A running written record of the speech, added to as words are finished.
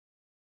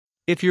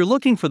If you're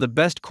looking for the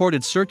best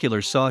corded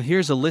circular saw,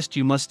 here's a list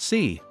you must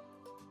see.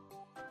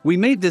 We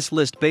made this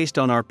list based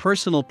on our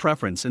personal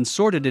preference and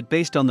sorted it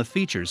based on the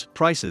features,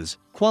 prices,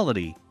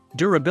 quality,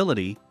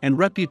 durability, and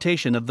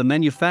reputation of the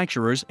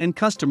manufacturers and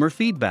customer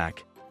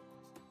feedback.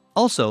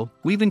 Also,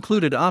 we've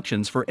included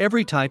options for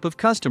every type of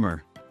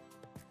customer.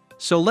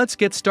 So let's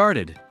get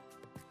started.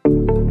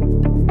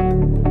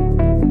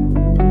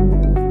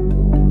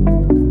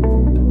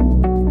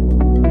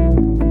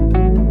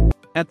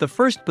 At the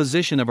first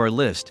position of our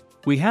list,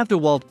 we have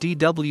DEWALT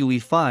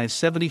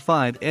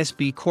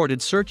DWE575SB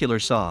corded circular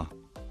saw.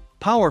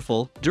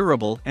 Powerful,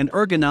 durable, and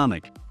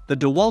ergonomic, the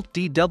DEWALT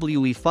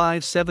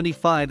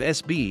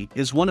DWE575SB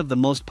is one of the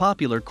most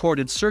popular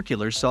corded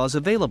circular saws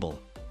available.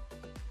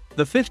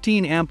 The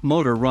 15-amp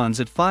motor runs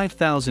at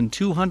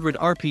 5,200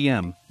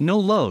 RPM, no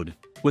load,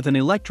 with an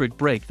electric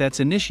brake that's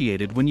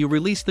initiated when you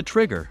release the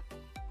trigger.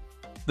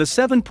 The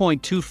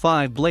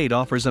 7.25 blade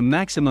offers a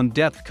maximum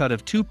depth cut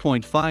of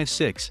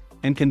 2.56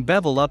 and can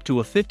bevel up to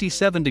a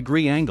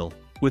 57-degree angle,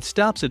 with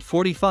stops at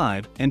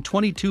 45 and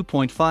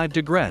 22.5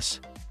 degrees.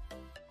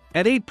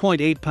 At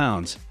 8.8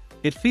 pounds,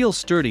 it feels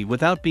sturdy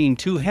without being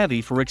too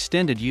heavy for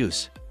extended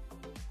use.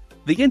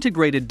 The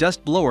integrated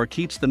dust blower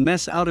keeps the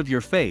mess out of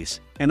your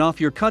face and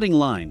off your cutting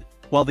line,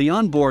 while the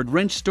onboard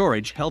wrench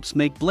storage helps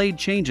make blade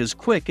changes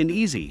quick and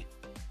easy.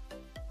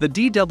 The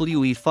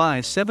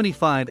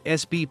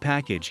DWE575SB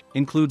package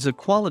includes a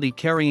quality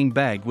carrying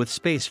bag with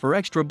space for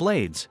extra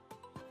blades.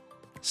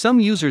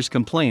 Some users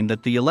complain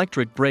that the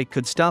electric brake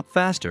could stop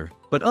faster,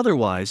 but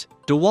otherwise,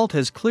 DEWALT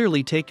has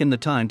clearly taken the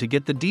time to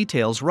get the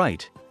details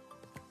right.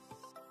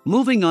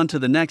 Moving on to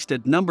the next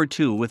at number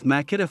 2 with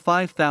Makita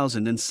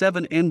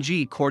 5007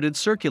 NG corded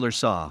circular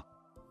saw.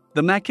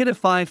 The Makita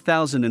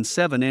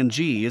 5007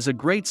 NG is a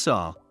great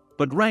saw,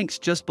 but ranks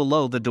just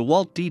below the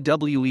DEWALT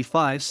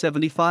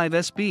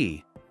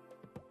DWE575SB.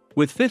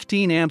 With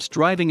 15 amps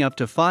driving up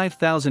to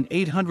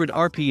 5,800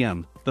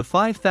 RPM, the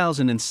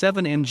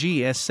 5007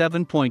 NG's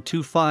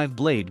 7.25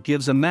 blade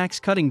gives a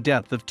max cutting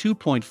depth of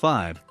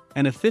 2.5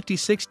 and a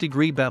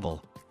 56-degree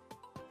bevel.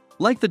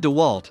 Like the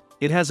DEWALT,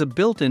 it has a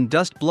built-in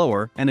dust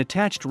blower and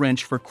attached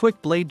wrench for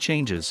quick blade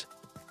changes.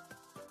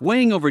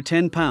 Weighing over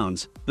 10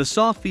 pounds, the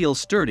saw feels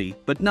sturdy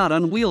but not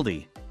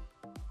unwieldy.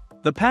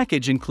 The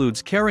package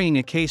includes carrying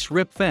a case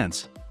rip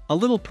fence, a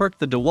little perk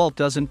the DEWALT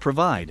doesn't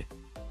provide.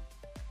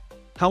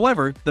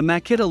 However, the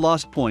Makita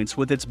lost points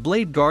with its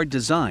blade guard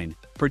design,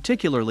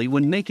 particularly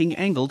when making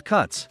angled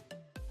cuts.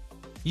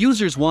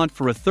 Users want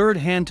for a third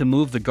hand to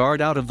move the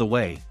guard out of the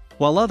way,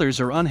 while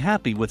others are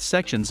unhappy with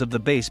sections of the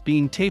base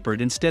being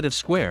tapered instead of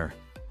square.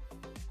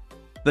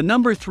 The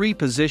number 3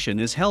 position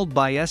is held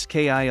by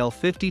Skil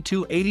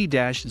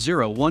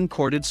 5280-01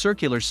 corded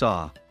circular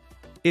saw.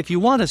 If you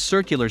want a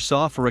circular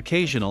saw for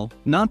occasional,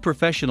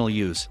 non-professional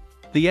use,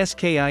 the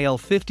Skil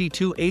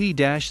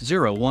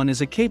 5280-01 is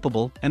a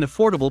capable and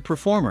affordable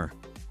performer.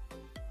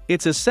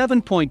 It's a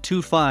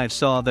 7.25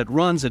 saw that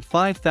runs at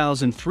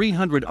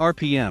 5,300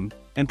 RPM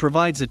and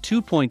provides a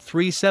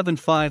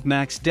 2.375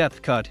 max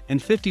depth cut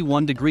and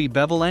 51-degree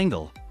bevel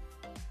angle.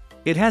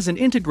 It has an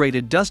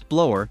integrated dust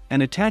blower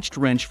and attached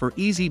wrench for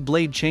easy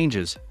blade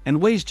changes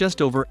and weighs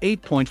just over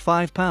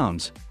 8.5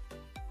 pounds.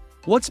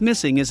 What's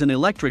missing is an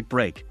electric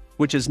brake,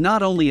 which is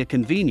not only a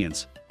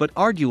convenience, but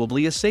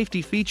arguably a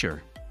safety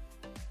feature.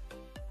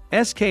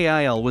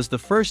 Skil was the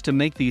first to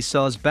make these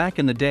saws back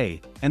in the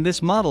day, and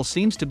this model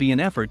seems to be an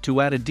effort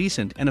to add a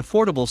decent and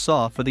affordable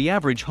saw for the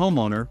average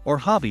homeowner or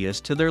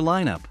hobbyist to their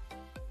lineup.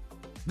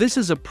 This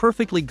is a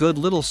perfectly good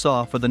little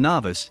saw for the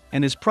novice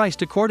and is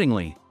priced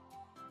accordingly.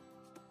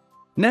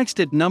 Next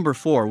at number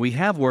 4 we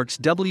have WORX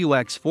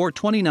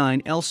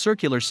WX429L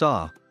circular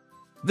saw.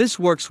 This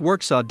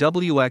WORX Saw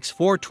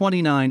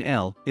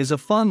WX429L is a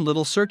fun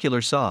little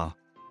circular saw.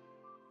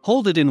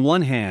 Hold it in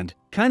one hand,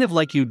 kind of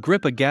like you'd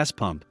grip a gas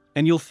pump,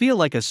 and you'll feel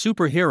like a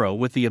superhero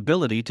with the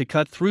ability to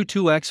cut through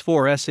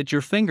 2x4s at your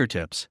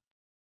fingertips.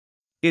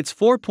 Its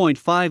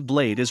 4.5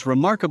 blade is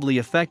remarkably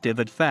effective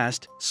at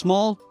fast,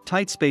 small,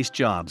 tight-spaced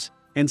jobs,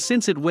 and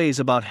since it weighs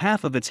about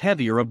half of its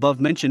heavier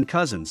above-mentioned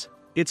cousins,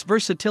 its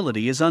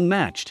versatility is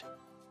unmatched.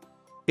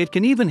 It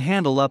can even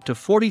handle up to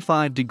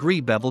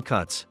 45-degree bevel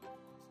cuts.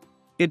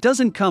 It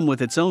doesn't come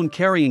with its own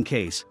carrying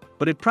case,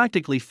 but it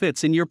practically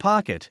fits in your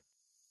pocket.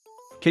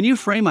 Can you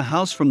frame a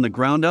house from the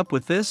ground up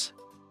with this?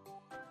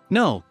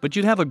 No, but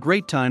you'd have a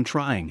great time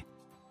trying.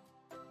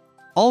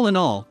 All in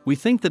all, we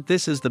think that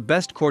this is the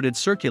best corded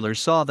circular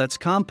saw that's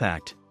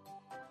compact.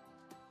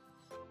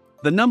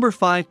 The number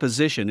 5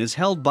 position is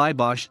held by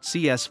Bosch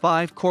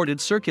CS5 corded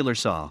circular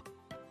saw.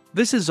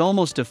 This is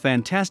almost a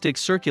fantastic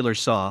circular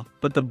saw,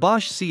 but the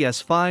Bosch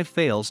CS5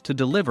 fails to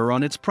deliver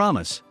on its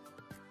promise.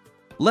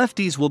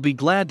 Lefties will be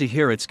glad to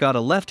hear it's got a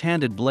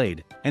left-handed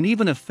blade, and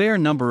even a fair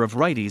number of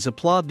righties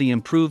applaud the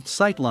improved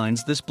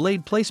sightlines this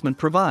blade placement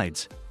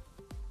provides.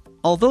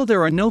 Although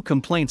there are no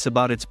complaints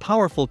about its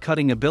powerful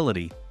cutting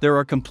ability, there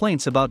are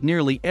complaints about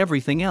nearly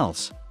everything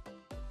else.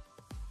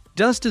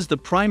 Dust is the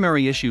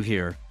primary issue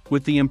here,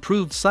 with the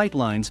improved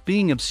sightlines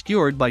being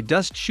obscured by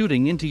dust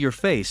shooting into your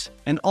face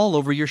and all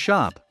over your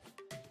shop.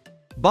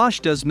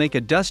 Bosch does make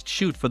a dust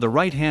chute for the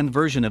right-hand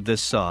version of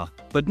this saw,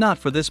 but not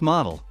for this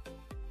model.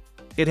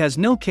 It has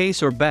no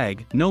case or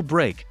bag, no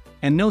brake,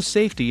 and no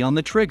safety on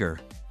the trigger.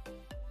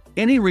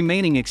 Any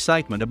remaining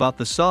excitement about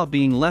the saw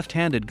being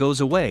left-handed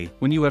goes away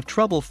when you have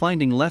trouble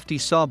finding lefty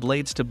saw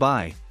blades to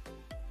buy.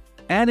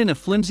 Add in a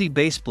flimsy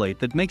base plate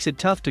that makes it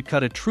tough to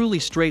cut a truly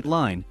straight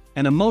line,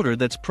 and a motor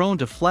that's prone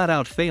to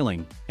flat-out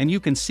failing, and you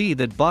can see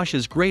that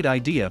Bosch's great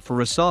idea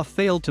for a saw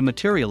failed to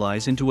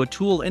materialize into a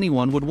tool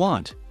anyone would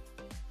want.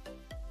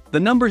 The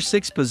number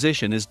 6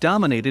 position is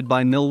dominated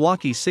by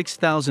Milwaukee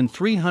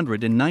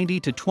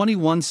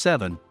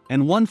 6390-21/7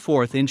 and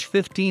 1/4 inch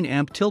 15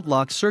 amp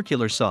Tilt-Lok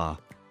circular saw.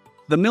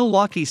 The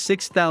Milwaukee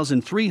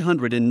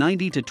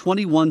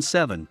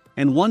 6390-21/7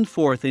 and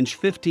 1/4 inch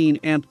 15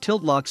 amp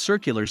Tilt-Lok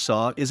circular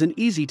saw is an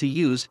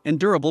easy-to-use and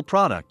durable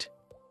product.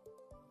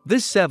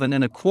 This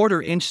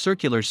 7¼ inch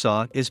circular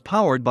saw is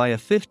powered by a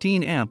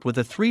 15 amp with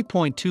a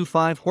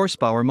 3.25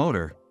 horsepower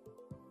motor.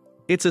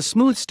 It's a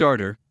smooth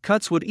starter,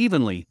 cuts wood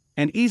evenly,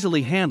 and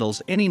easily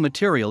handles any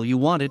material you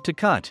want it to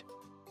cut.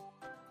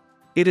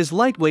 It is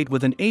lightweight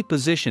with an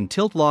 8-position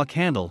tilt-lock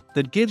handle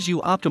that gives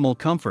you optimal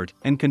comfort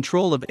and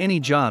control of any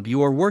job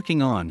you are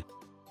working on.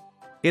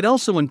 It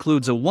also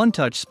includes a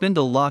one-touch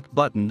spindle lock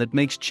button that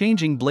makes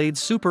changing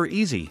blades super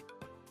easy.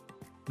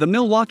 The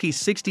Milwaukee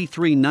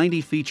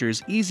 6390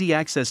 features easy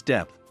access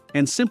depth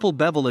and simple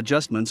bevel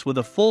adjustments with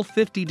a full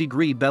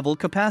 50-degree bevel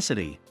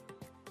capacity.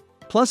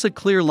 Plus, a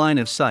clear line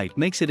of sight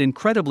makes it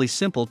incredibly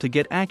simple to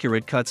get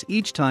accurate cuts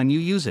each time you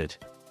use it.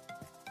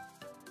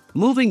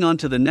 Moving on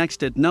to the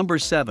next at number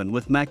 7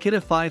 with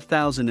Makita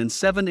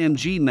 5007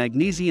 mg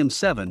Magnesium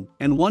 7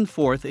 and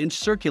 1/4 inch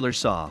circular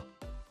saw.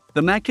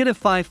 The Makita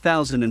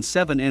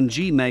 5007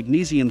 mg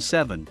Magnesium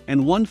 7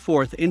 and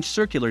 1/4 inch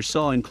circular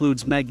saw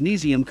includes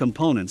magnesium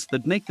components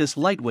that make this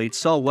lightweight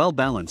saw well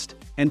balanced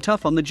and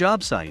tough on the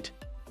job site.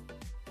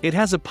 It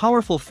has a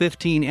powerful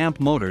 15 amp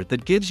motor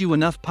that gives you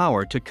enough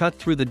power to cut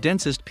through the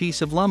densest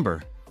piece of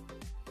lumber.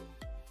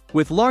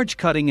 With large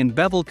cutting and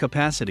bevel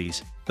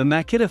capacities, the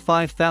Makita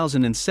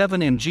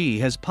 5007 mg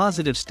has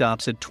positive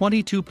stops at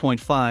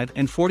 22.5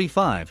 and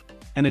 45,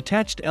 an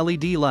attached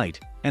LED light,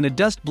 and a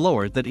dust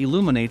blower that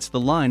illuminates the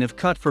line of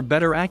cut for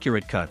better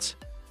accurate cuts.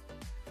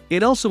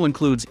 It also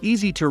includes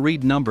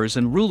easy-to-read numbers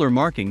and ruler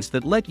markings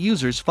that let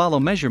users follow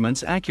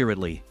measurements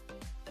accurately.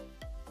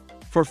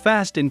 For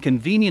fast and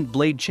convenient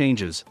blade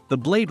changes, the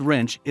blade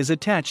wrench is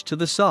attached to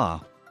the saw.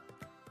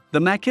 The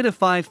Makita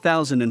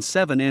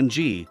 5007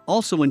 mg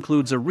also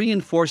includes a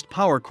reinforced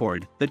power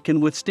cord that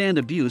can withstand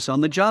abuse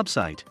on the job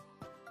site.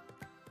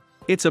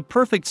 It's a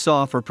perfect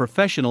saw for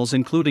professionals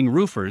including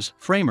roofers,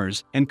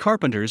 framers, and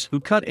carpenters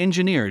who cut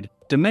engineered,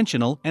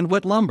 dimensional, and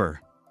wet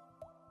lumber.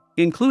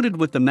 Included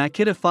with the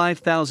Makita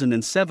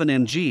 5007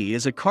 mg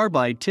is a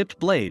carbide-tipped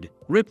blade,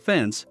 rip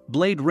fence,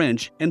 blade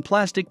wrench, and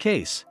plastic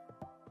case.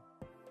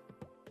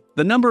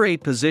 The number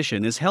 8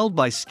 position is held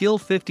by Skil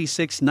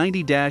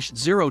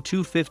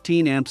 5690-02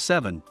 15 amp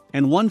 7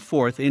 and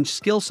 1/4 inch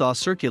Skilsaw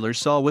circular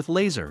saw with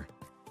laser.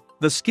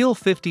 The Skil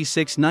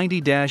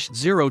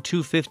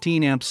 5690-02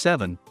 15 amp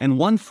 7 and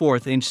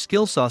 1/4 inch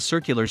Skilsaw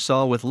circular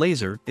saw with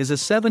laser is a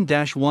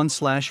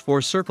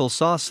 7-1/4 circle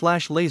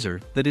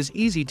saw/laser that is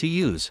easy to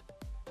use.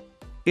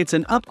 It's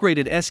an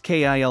upgraded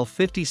Skil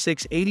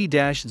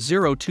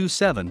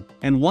 5680-027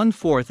 and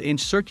 1/4 inch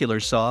circular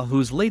saw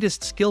whose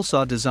latest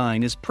Skilsaw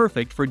design is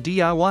perfect for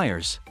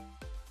DIYers.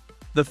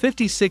 The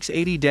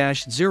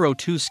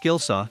 5680-02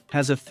 Skilsaw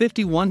has a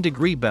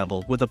 51-degree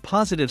bevel with a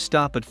positive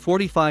stop at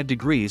 45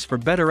 degrees for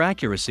better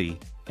accuracy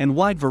and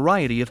wide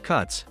variety of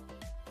cuts.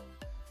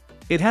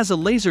 It has a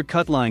laser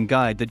cut line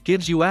guide that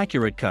gives you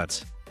accurate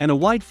cuts, and a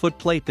wide foot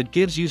plate that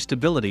gives you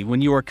stability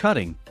when you are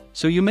cutting,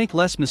 so you make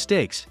less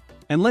mistakes,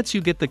 and lets you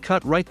get the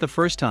cut right the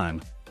first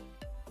time.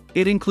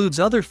 It includes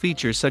other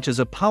features such as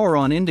a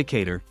power-on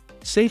indicator,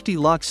 safety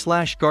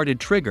lock/guarded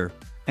trigger,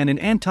 and an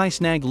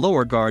anti-snag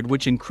lower guard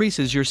which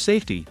increases your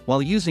safety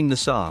while using the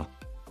saw.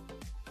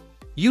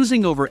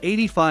 Using over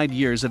 85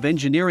 years of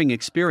engineering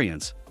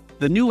experience,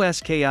 the new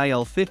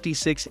Skil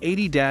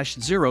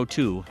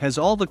 5680-02 has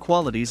all the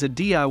qualities a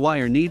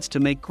DIYer needs to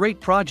make great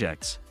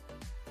projects.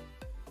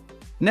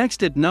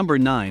 Next at number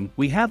 9,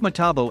 we have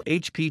Metabo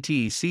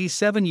HPT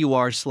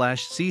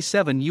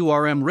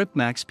C7UR/C7URM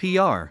RipMax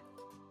PR.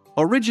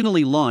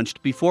 Originally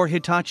launched before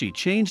Hitachi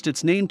changed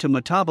its name to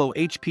Metabo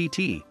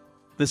HPT,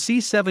 the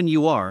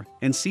C7UR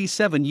and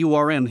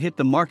C7URM hit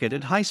the market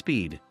at high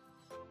speed.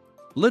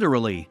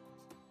 Literally.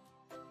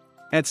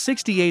 At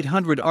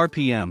 6,800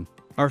 RPM,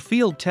 our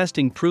field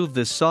testing proved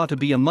this saw to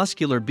be a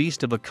muscular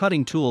beast of a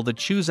cutting tool that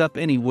chews up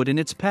any wood in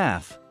its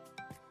path.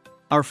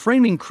 Our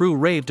framing crew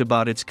raved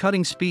about its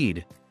cutting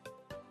speed.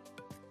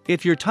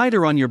 If you're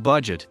tighter on your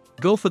budget,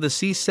 go for the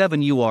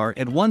C7UR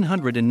at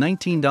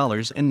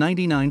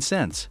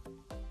 $119.99.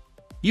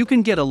 You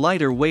can get a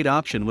lighter weight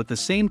option with the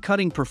same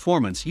cutting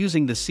performance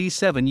using the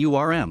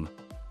C7URM.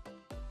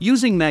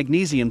 Using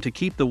magnesium to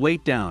keep the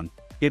weight down,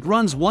 it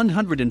runs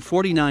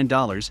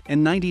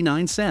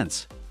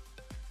 $149.99.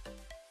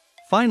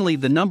 Finally,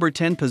 the number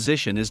 10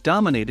 position is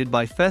dominated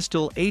by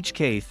Festool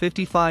HK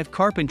 55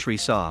 Carpentry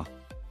Saw.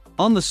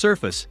 On the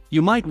surface,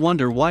 you might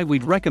wonder why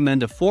we'd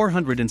recommend a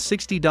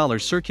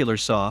 $460 circular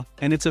saw,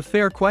 and it's a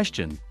fair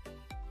question.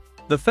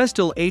 The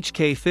Festool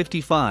HK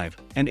 55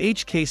 and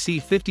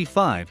HKC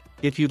 55,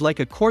 if you'd like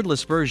a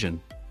cordless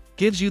version,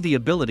 gives you the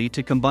ability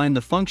to combine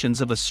the functions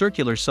of a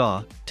circular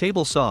saw,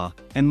 table saw,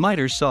 and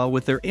miter saw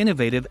with their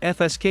innovative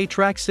FSK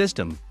track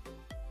system.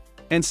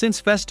 And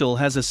since Festool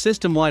has a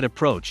system-wide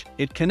approach,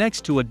 it connects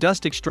to a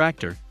dust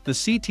extractor. The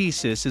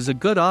CT-Sys is a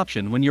good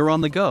option when you're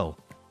on the go.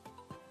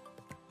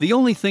 The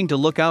only thing to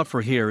look out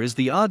for here is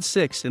the odd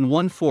 6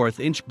 1/4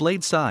 inch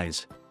blade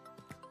size.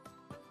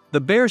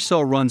 The bare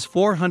saw runs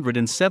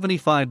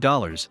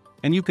 $475,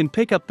 and you can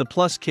pick up the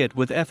Plus kit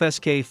with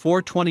FSK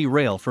 420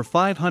 rail for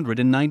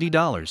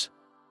 $590.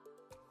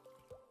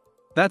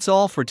 That's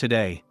all for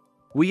today.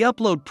 We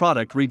upload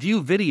product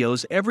review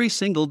videos every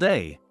single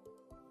day.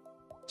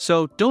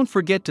 So don't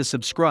forget to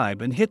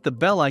subscribe and hit the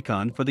bell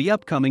icon for the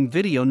upcoming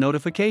video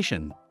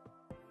notification.